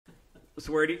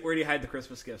So where do you hide the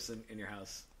Christmas gifts in your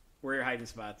house? Where are your hiding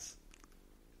spots?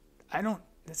 I don't.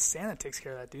 Santa takes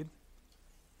care of that, dude.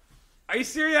 Are you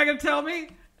serious? You're not gonna tell me?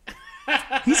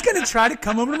 He's gonna try to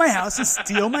come over to my house and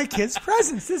steal my kids'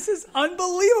 presents. This is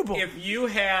unbelievable. If you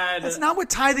had, that's not what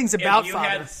tithing's about, If you Father.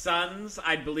 had sons,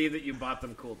 I'd believe that you bought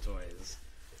them cool toys.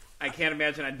 I can't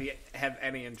imagine have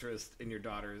any interest in your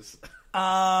daughters'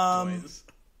 toys.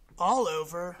 All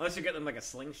over. Unless you get them like a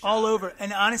slingshot. All over.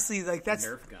 And honestly, like that's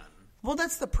Nerf gun. Well,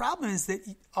 that's the problem is that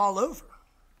all over.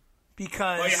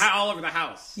 Because all over the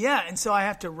house. Yeah, and so I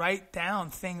have to write down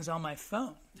things on my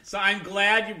phone. So I'm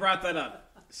glad you brought that up.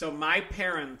 So my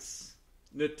parents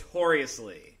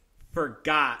notoriously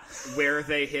forgot where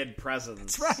they hid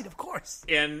presents. That's right, of course.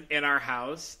 In our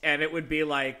house, and it would be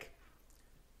like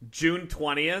June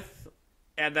 20th,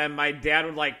 and then my dad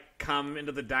would like come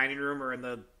into the dining room or in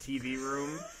the TV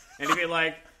room, and he'd be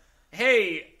like,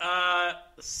 "Hey,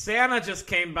 Santa just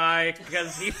came by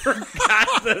because he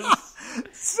forgot this.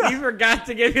 He forgot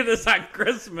to give you this on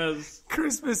Christmas.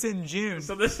 Christmas in June.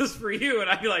 So this is for you." And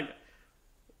I'd be like,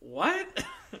 "What?"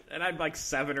 And I'm like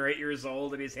 7 or 8 years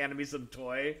old, and he's handing me some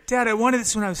toy. Dad, I wanted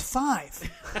this when I was 5.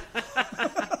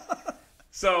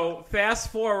 So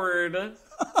fast forward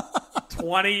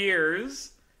 20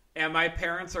 years, and my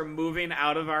parents are moving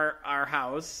out of our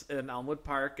house in Elmwood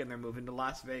Park, and they're moving to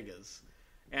Las Vegas.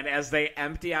 And as they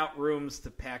empty out rooms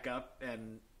to pack up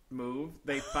and move,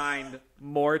 they find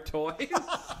more toys.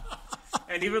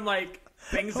 And even like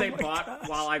things they bought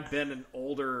while I've been an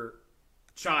older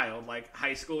child, like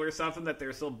high school or something, that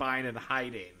they're still buying and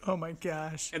hiding. Oh my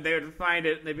gosh. And they would find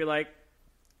it and they'd be like,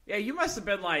 "Yeah, you must have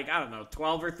been like, I don't know,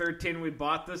 12 or 13 when we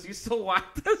bought this. You still want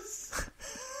this?"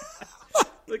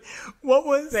 Like, what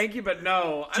was? Thank you, but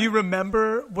no. Do you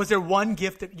remember? Was there one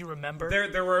gift that you remember?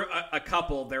 There were a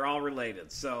couple. They're all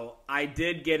related. So I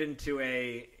did get into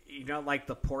like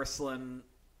the porcelain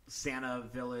Santa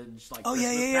Village, like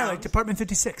Christmas yeah, like towns. Department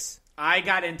 56. I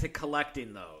got into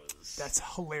collecting those. That's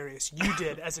hilarious. You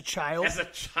did as a child. As a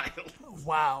child.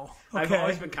 Wow. Okay. I've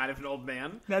always been kind of an old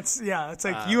man. It's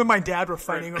like you and my dad were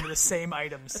fighting over the same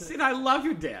items. See, I love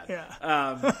your dad.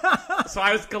 Yeah. So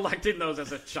I was collecting those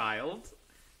as a child.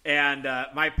 And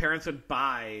my parents would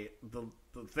buy the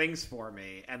things for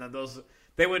me, and then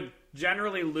they would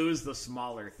generally lose the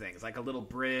smaller things, like a little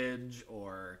bridge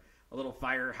or a little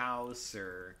firehouse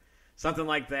or something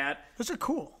like that. Those are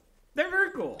cool. They're very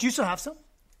cool. Do you still have some?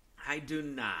 I do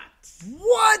not.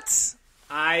 What?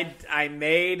 I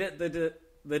made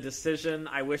the decision.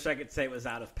 I wish I could say it was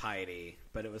out of piety,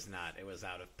 but it was not. It was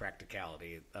out of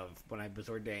practicality. Of when I was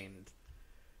ordained,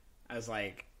 I was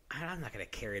like, I'm not going to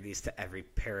carry these to every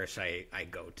parish I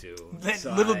go to.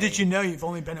 Little did you know you've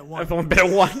only been at one. I've only been at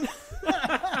one.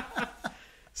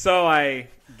 So I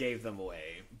gave them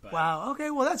away. But, wow. Okay,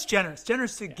 well, that's generous.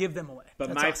 Generous to give them away. But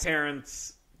that's my awesome.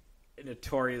 parents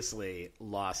notoriously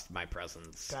lost my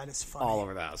presents. That is funny. All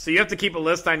over the house. So you have to keep a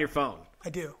list on your phone. I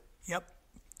do. Yep.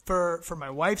 For my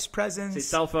wife's presents. See,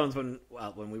 cell phones when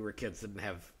we were kids didn't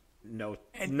have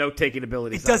note-taking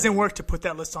abilities. It doesn't work to put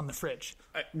that list on the fridge.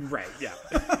 Right, yeah.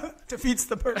 Defeats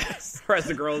the purpose. Whereas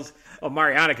the girls,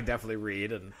 Mariana can definitely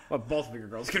read, and both of your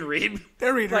girls can read.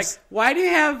 They're readers. Like, why do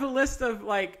you have a list of,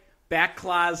 like, back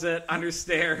closet, under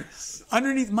stairs?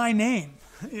 Underneath my name.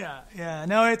 Yeah.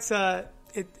 No, it's,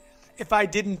 if I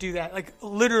didn't do that, like,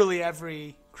 literally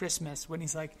every Christmas when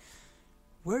he's like,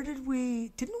 didn't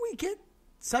we get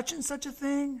such and such a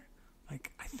thing?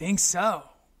 Like, I think so.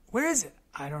 Where is it?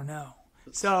 I don't know.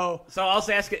 So I'll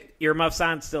also ask it, earmuffs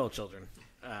on still, children.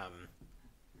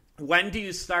 When do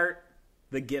you start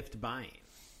the gift buying?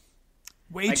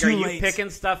 Way too late. Are you picking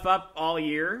stuff up all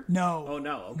year? No. Oh,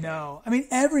 no. Okay. No. I mean,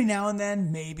 every now and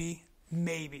then, maybe.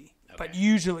 Okay. But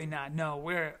usually not. No,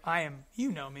 where I am,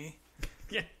 you know me.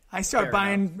 Yeah. I start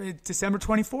buying December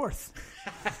 24th.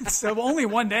 So only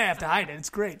one day I have to hide it. It's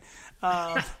great.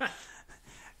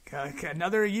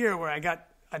 Another year where I got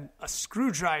a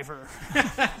screwdriver.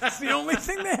 It's the only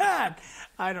thing they had.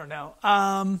 I don't know.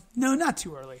 No, not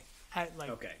too early.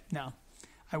 Okay. No.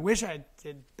 I wish I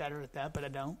did better at that, but I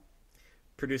don't.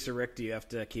 Producer Rick, do you have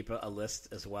to keep a list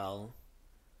as well?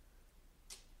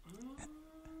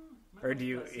 Or do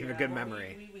you have a good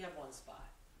memory? We have one spot.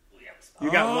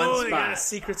 You got one spot. They got a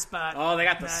secret spot. Oh, they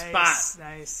got the spot.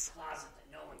 Nice. Closet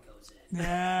that no one goes in.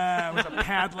 Yeah, with a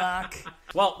padlock.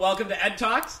 Well, welcome to Ed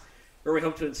Talks, where we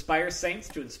hope to inspire saints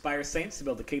to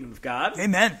build the kingdom of God.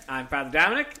 Amen. I'm Father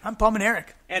Dominic. I'm Paul and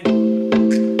Eric.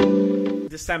 And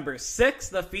December 6th,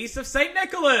 the Feast of St.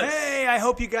 Nicholas. Hey, I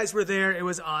hope you guys were there. It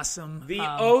was awesome. The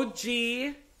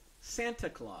OG Santa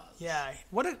Claus. Yeah.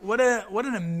 What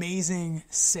an amazing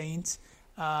saint.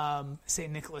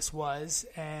 St. Nicholas was,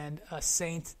 and a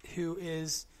saint who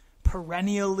is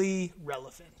perennially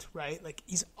relevant, right? Like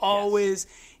he's always,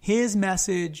 his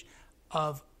message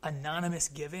of anonymous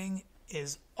giving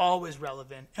is always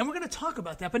relevant. And we're going to talk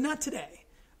about that, but not today.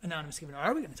 Anonymous giving.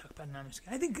 Are we going to talk about anonymous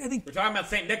giving? I think we're talking about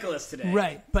St. Nicholas today.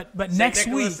 Right, but St. next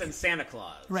Nicholas week. and Santa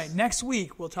Claus. Right, next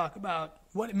week we'll talk about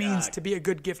what it means to be a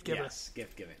good gift giver. Yes,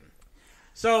 gift giving.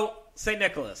 So, St.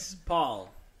 Nicholas,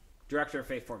 Paul, Director of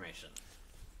Faith Formation,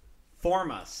 form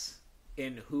us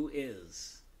in who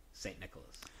is St. Nicholas.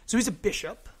 So he's a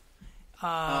bishop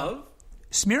Of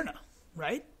Smyrna,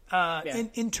 right?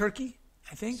 In Turkey,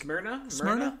 I think. Smyrna?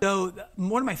 So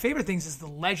one of my favorite things is the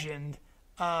legend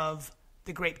of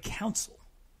the Great Council,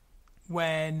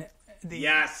 when the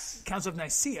Council of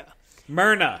Nicaea.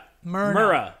 Myrna.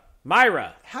 Myra.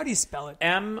 How do you spell it?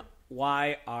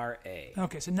 Myra.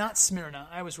 Okay, so not Smyrna.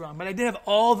 I was wrong, but I did have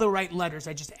all the right letters.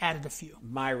 I just added a few.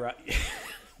 Myra.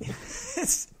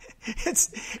 It's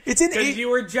in Because you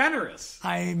were generous.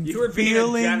 You were being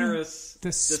a generous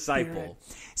disciple.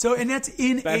 So, and that's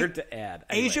in Better to add.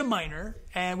 Anyway. Asia Minor,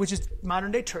 which is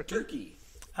modern day Turkey.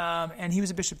 And he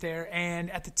was a bishop there. And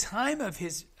at the time of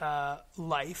his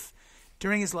life,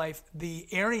 during his life, the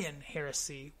Arian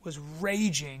heresy was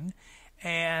raging,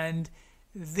 and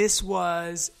this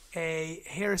was a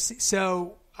heresy.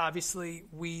 So obviously,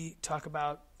 we talk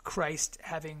about Christ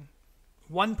having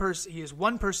one person. He is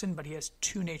one person, but he has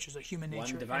two natures: a human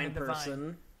nature and a divine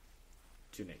person,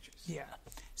 two natures. Yeah.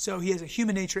 So he has a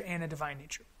human nature and a divine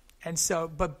nature. And so,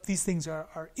 but these things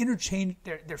are interchanged.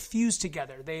 They're fused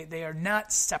together. They are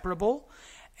not separable.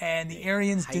 And the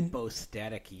Arians didn't.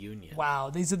 Hypostatic union.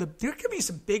 Wow, there could be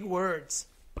some big words.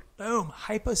 Boom,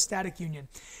 hypostatic union.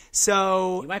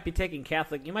 So you might be taking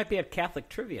Catholic. You might be at Catholic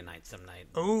trivia night some night.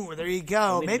 Oh, there you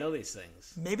go. Maybe know these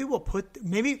things. Maybe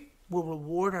we'll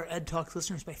reward our Ed Talk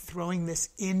listeners by throwing this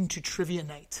into trivia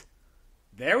night.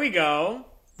 There we go.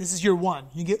 This is your one.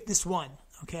 You get this one.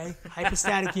 Okay,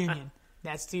 hypostatic union.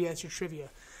 That's your trivia.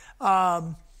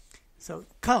 So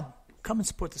come and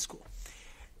support the school.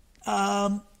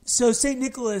 So St.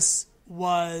 Nicholas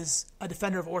was a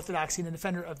defender of orthodoxy and a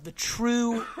defender of the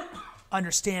true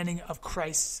understanding of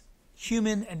Christ's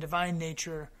human and divine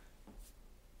nature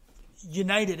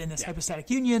united in this hypostatic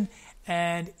union.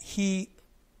 And he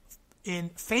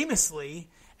famously,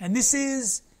 and this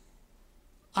is,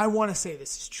 I want to say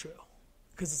this is true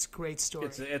because it's a great story.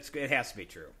 It has to be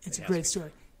true. It's a great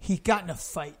story. He got in a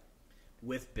fight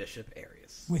with Bishop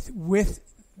Arius. With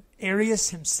Arius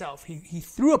himself. He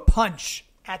threw a punch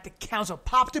at the council,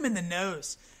 popped him in the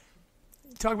nose.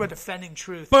 Talk about defending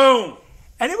truth. Boom!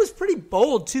 And it was pretty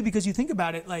bold, too, because you think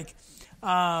about it, like...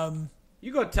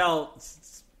 you go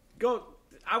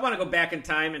I want to go back in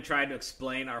time and try to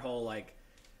explain our whole, like,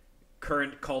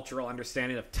 current cultural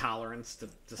understanding of tolerance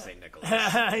to St. Nicholas.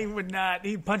 He would not.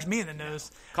 He'd punch me in the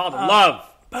nose. Called love.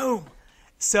 Boom.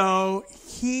 So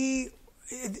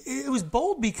it was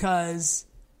bold because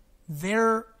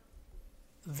there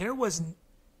was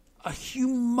a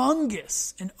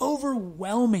humongous and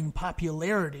overwhelming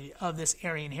popularity of this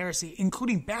Arian heresy,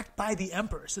 including backed by the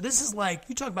emperor. So this is like,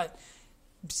 you talk about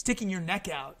sticking your neck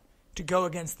out to go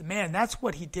against the man. That's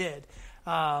what he did.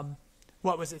 What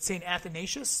was it? St.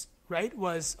 Athanasius, right,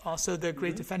 was also the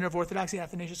great defender of orthodoxy,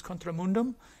 Athanasius Contra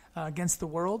Mundum, against the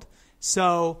world.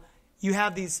 So you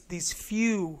have these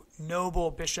few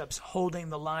noble bishops holding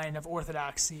the line of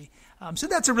orthodoxy. So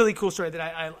that's a really cool story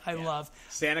that I love.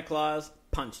 Santa Claus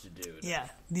punched a dude. Yeah,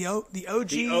 the OG.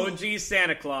 The OG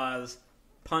Santa Claus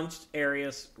punched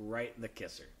Arius right in the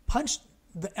kisser. Punched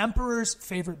the emperor's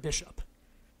favorite bishop.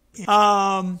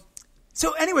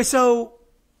 So anyway, so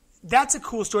that's a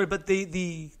cool story. But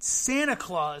the Santa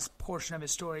Claus portion of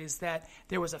his story is that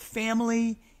there was a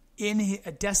family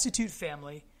a destitute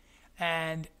family,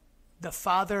 and the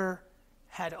father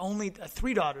had only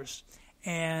 3 daughters,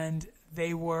 and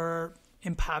they were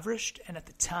impoverished, and at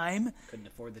the time couldn't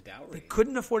afford the dowry. They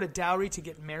couldn't afford a dowry to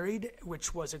get married,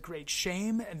 which was a great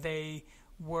shame. And there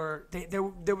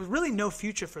was really no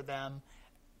future for them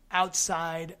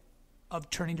outside of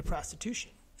turning to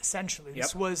prostitution. Essentially,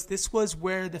 Yep. This was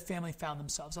where the family found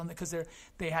themselves because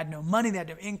they had no money, they had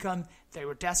no income, they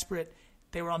were desperate.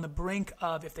 They were on the brink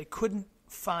of, if they couldn't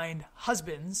find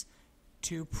husbands,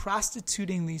 to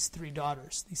prostituting these 3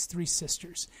 daughters, these 3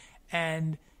 sisters.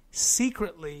 And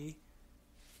secretly,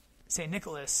 St.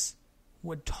 Nicholas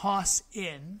would toss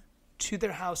in to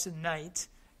their house at night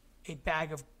a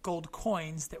bag of gold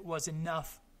coins that was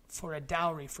enough for a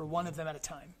dowry for one of them at a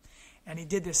time. And he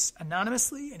did this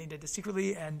anonymously, and he did this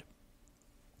secretly, and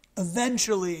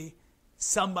eventually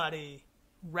somebody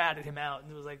ratted him out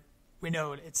and was like, We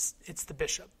know it's the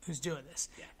bishop who's doing this.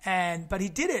 Yeah. But he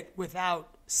did it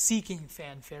without seeking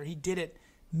fanfare. He did it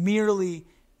merely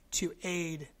to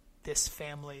aid this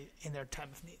family in their time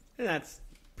of need. And that's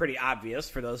pretty obvious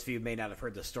for those of you who may not have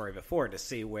heard the story before to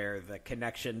see where the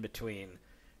connection between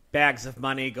bags of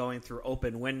money going through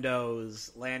open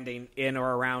windows, landing in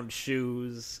or around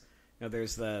shoes.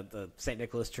 There's the St.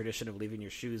 Nicholas tradition of leaving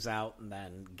your shoes out, and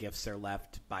then gifts are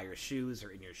left by your shoes or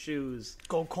in your shoes.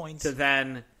 Gold coins. To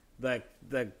then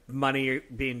the money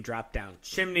being dropped down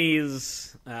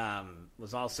chimneys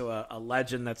was also a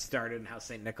legend that started in how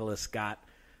St. Nicholas got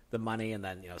the money, and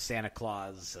then Santa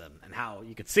Claus, and how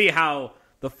you could see how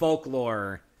the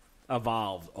folklore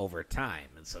evolved over time.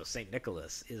 And so St.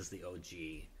 Nicholas is the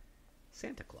OG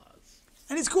Santa Claus.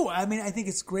 And it's cool. I mean, I think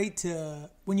it's great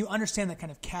when you understand the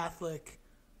kind of Catholic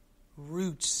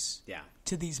roots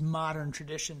to these modern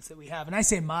traditions that we have. And I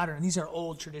say modern, these are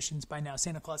old traditions by now.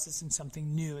 Santa Claus isn't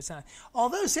something new. It's not.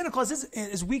 Although Santa Claus is,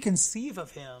 as we conceive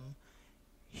of him,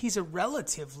 he's a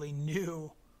relatively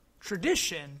new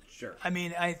tradition. Sure. I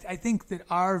mean, I think that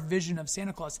our vision of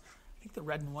Santa Claus, I think the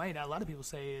red and white, a lot of people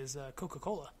say, is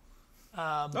Coca-Cola.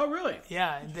 Oh, really?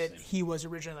 Yeah, that he was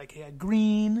originally like he had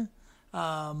green,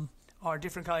 or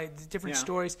different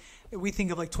stories. We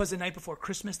think of like "'Twas the Night Before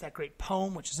Christmas," that great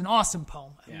poem, which is an awesome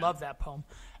poem. I love that poem.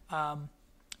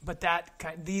 But that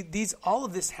all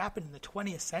of this happened in the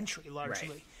 20th century largely.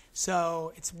 Right.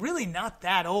 So it's really not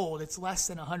that old. It's less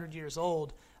than 100 years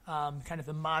old. Kind of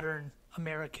the modern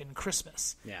American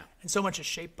Christmas. Yeah. And so much is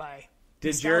shaped by. Did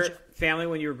nostalgia. your family,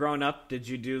 when you were growing up, did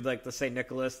you do like the St.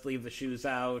 Nicholas, leave the shoes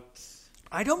out?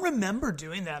 I don't remember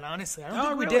doing that, honestly. I don't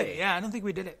think we really? did it. Yeah, I don't think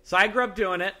we did it. So I grew up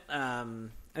doing it. I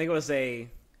think it was I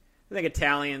think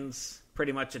Italians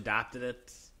pretty much adopted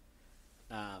it,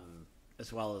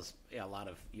 as well as a lot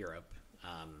of Europe.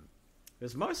 It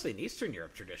was mostly an Eastern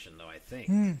Europe tradition, though, I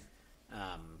think.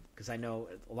 Because I know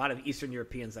a lot of Eastern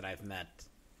Europeans that I've met,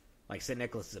 like St.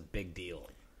 Nicholas is a big deal.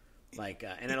 Like,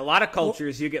 and in a lot of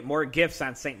cultures, you get more gifts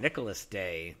on St. Nicholas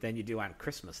Day than you do on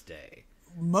Christmas Day.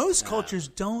 Most cultures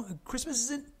don't. Christmas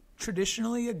isn't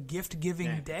traditionally a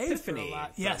gift-giving day Epiphany for a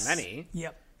lot. for Yes. many.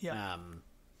 Yep.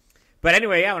 But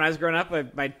anyway, when I was growing up,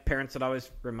 my parents would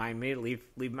always remind me to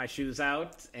leave my shoes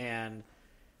out, and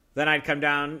then I'd come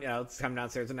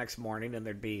downstairs the next morning, and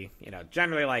there'd be,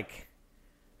 generally like,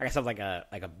 I guess like a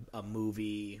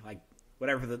movie, like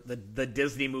whatever the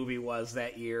Disney movie was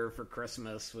that year for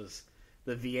Christmas was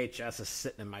the VHS is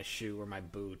sitting in my shoe or my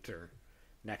boot or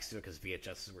next to it, because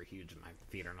VHSs were huge and my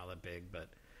feet aren't all that big, but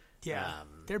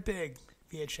they're big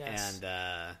VHS.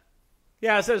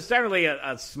 And so it's generally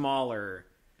a smaller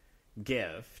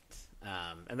gift,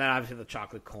 and then obviously the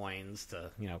chocolate coins to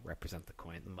represent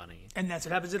the money. And that's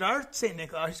what happens at our St.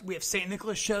 Nicholas. We have St.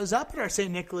 Nicholas shows up at our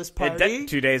St. Nicholas It party did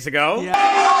 2 days ago.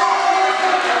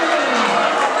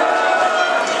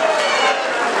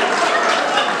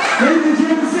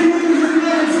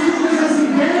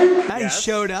 He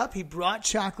showed up. He brought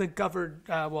chocolate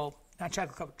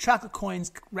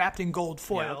coins wrapped in gold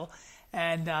foil,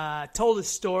 and told a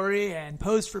story and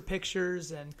posed for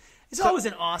pictures. And it's always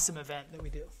an awesome event that we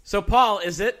do. So, Paul,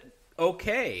 is it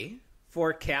okay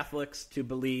for Catholics to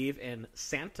believe in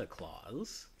Santa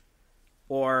Claus,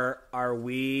 or are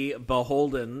we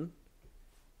beholden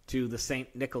to the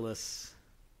St. Nicholas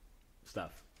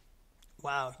stuff?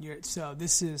 Wow!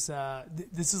 This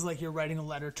is like you're writing a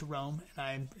letter to Rome, and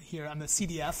I'm here. I'm the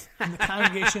CDF, I'm the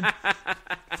congregation,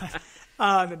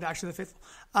 the Doctrine of the Faithful.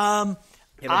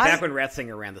 Back when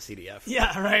Ratzinger ran the CDF.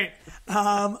 Yeah, right.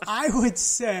 I would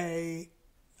say,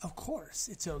 of course,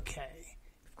 it's okay.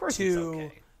 Of course, to it's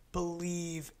okay.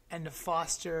 believe and to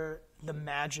foster the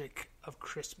magic of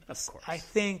Christmas. Of course, I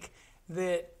think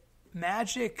that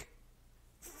magic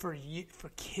for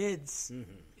kids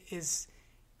is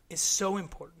so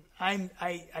important. I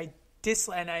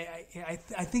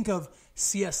think of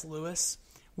C.S. Lewis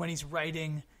when he's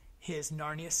writing his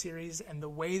Narnia series, and the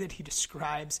way that he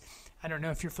describes, I don't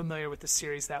know if you're familiar with the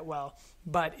series that well,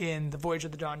 but in The Voyage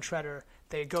of the Dawn Treader,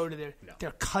 they go to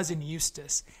their cousin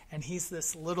Eustace, and he's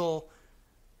this little,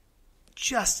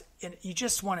 and you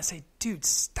just want to say, dude,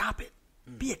 stop it.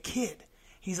 Be a kid.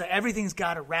 He's like, everything's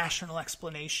got a rational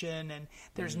explanation, and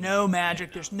there's no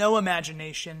magic, there's no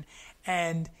imagination,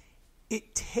 and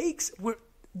it takes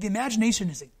the imagination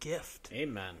is a gift.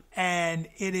 Amen. And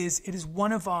it is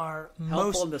one of our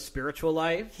helpful in the spiritual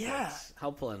life. Yeah. It's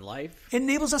helpful in life. It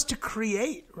enables us to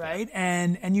create, right?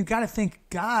 Yeah. And you got to think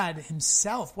God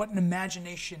himself, what an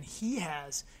imagination he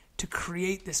has to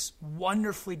create this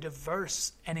wonderfully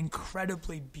diverse and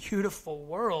incredibly beautiful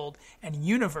world and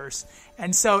universe.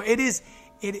 And so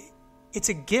it's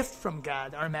a gift from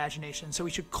God, our imagination. So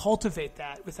we should cultivate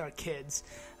that with our kids.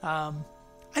 I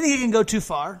think it can go too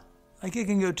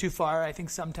far. I think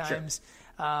sometimes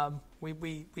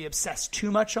we obsess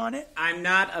too much on it. I'm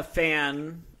not a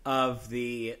fan of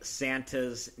the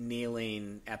Santa's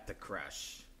kneeling at the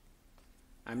crush.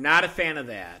 I'm not a fan of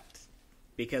that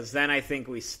because then I think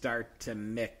we start to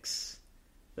mix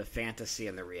the fantasy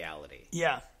and the reality.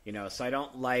 Yeah. So I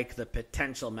don't like the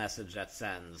potential message that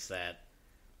sends that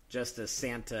just as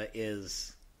Santa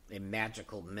is a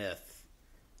magical myth,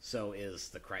 so is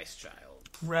the Christ child.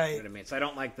 Right. You know what I mean? So I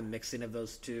don't like the mixing of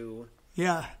those two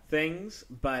Yeah. things,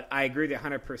 but I agree with you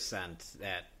 100%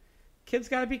 that kids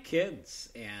got to be kids,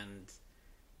 and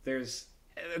there's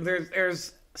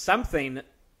something,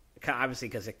 obviously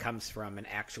because it comes from an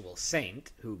actual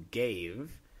saint who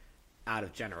gave out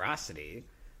of generosity.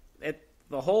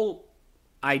 The whole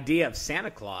idea of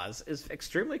Santa Claus is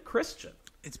extremely Christian.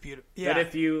 It's beautiful. Yeah.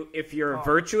 That if you're a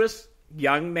virtuous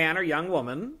young man or young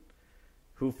woman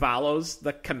who follows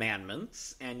the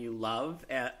commandments and you love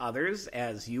others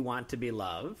as you want to be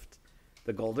loved,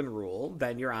 the golden rule,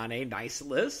 then you're on a nice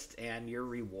list and you're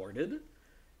rewarded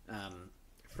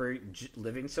for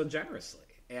living so generously.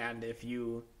 And if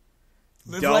you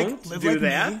live don't like do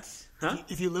that, me,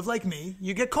 if you live like me,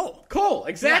 you get coal. Cool,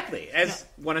 exactly. As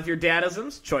one of your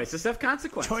dadisms, choices have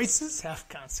consequences. Choices have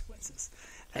consequences.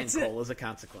 That's and it. coal is a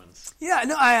consequence. Yeah,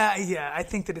 no, I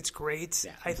think that it's great.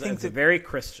 Yeah, I think it's that very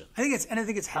Christian. I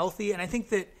think it's healthy, and I think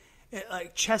that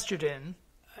like Chesterton,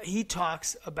 he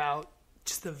talks about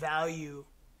just the value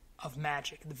of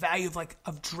magic, the value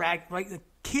of drag. Right, the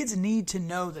kids need to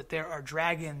know that there are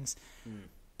dragons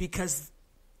because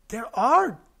there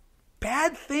are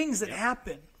bad things that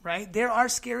happen. Right, there are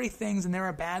scary things and there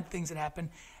are bad things that happen,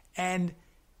 and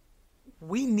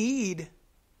we need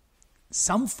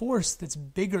some force that's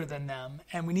bigger than them,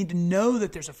 and we need to know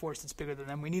that there's a force that's bigger than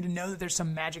them. We need to know that there's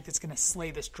some magic that's going to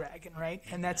slay this dragon, right?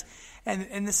 And that's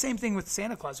and the same thing with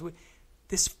Santa Claus.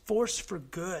 This force for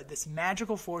good, this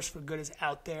magical force for good, is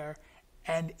out there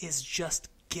and is just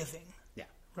giving. Yeah,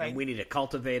 right. And we need to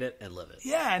cultivate it and live it.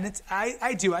 Yeah, and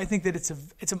I do. I think that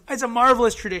it's a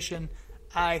marvelous tradition.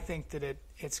 I think that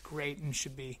it's great and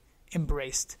should be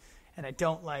embraced. And I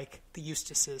don't like the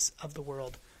Eustaces of the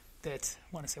world that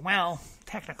want to say, well,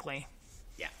 technically,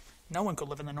 yeah, no one could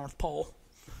live in the North Pole.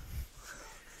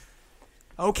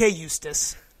 Okay,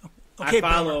 Eustace. Okay,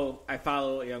 I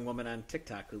follow a young woman on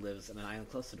TikTok who lives in an island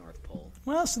close to North Pole.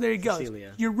 Well, so there you go.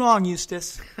 Cecilia. You're wrong,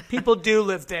 Eustace. People do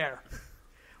live there.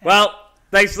 Well,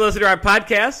 thanks for listening to our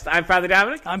podcast. I'm Father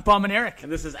Dominic. I'm Paul Manerick.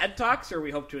 And this is Ed Talks, where we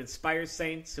hope to inspire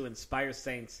saints who inspire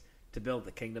saints to build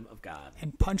the kingdom of God.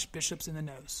 And punch bishops in the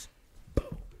nose.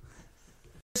 Boom.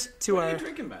 To What are our, you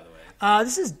drinking, by the way?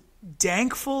 this is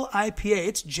Dankful IPA.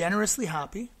 It's generously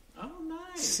hoppy. Oh,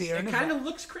 nice. Sierra It Nevada. kind of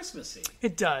looks Christmassy.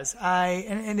 It does.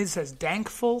 And it says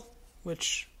Dankful,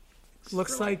 which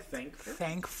looks For, like thankful?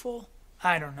 thankful.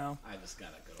 I don't know. I just got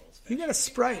a good old You got a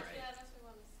Sprite. Yeah, that's what we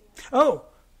want to see. Oh,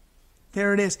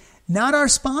 there it is. Not our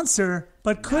sponsor,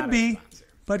 but could Not our be. sponsor.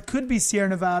 But could be Sierra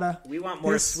Nevada. We want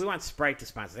more. This- We want Sprite to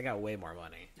sponsor. They got way more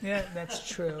money. Yeah, that's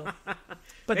true.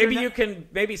 But Maybe they're you not- can.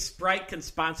 Maybe Sprite can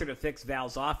sponsor to fix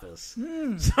Val's office,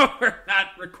 Hmm. so we're not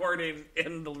recording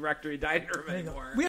in the rectory dining room There you go. anymore. We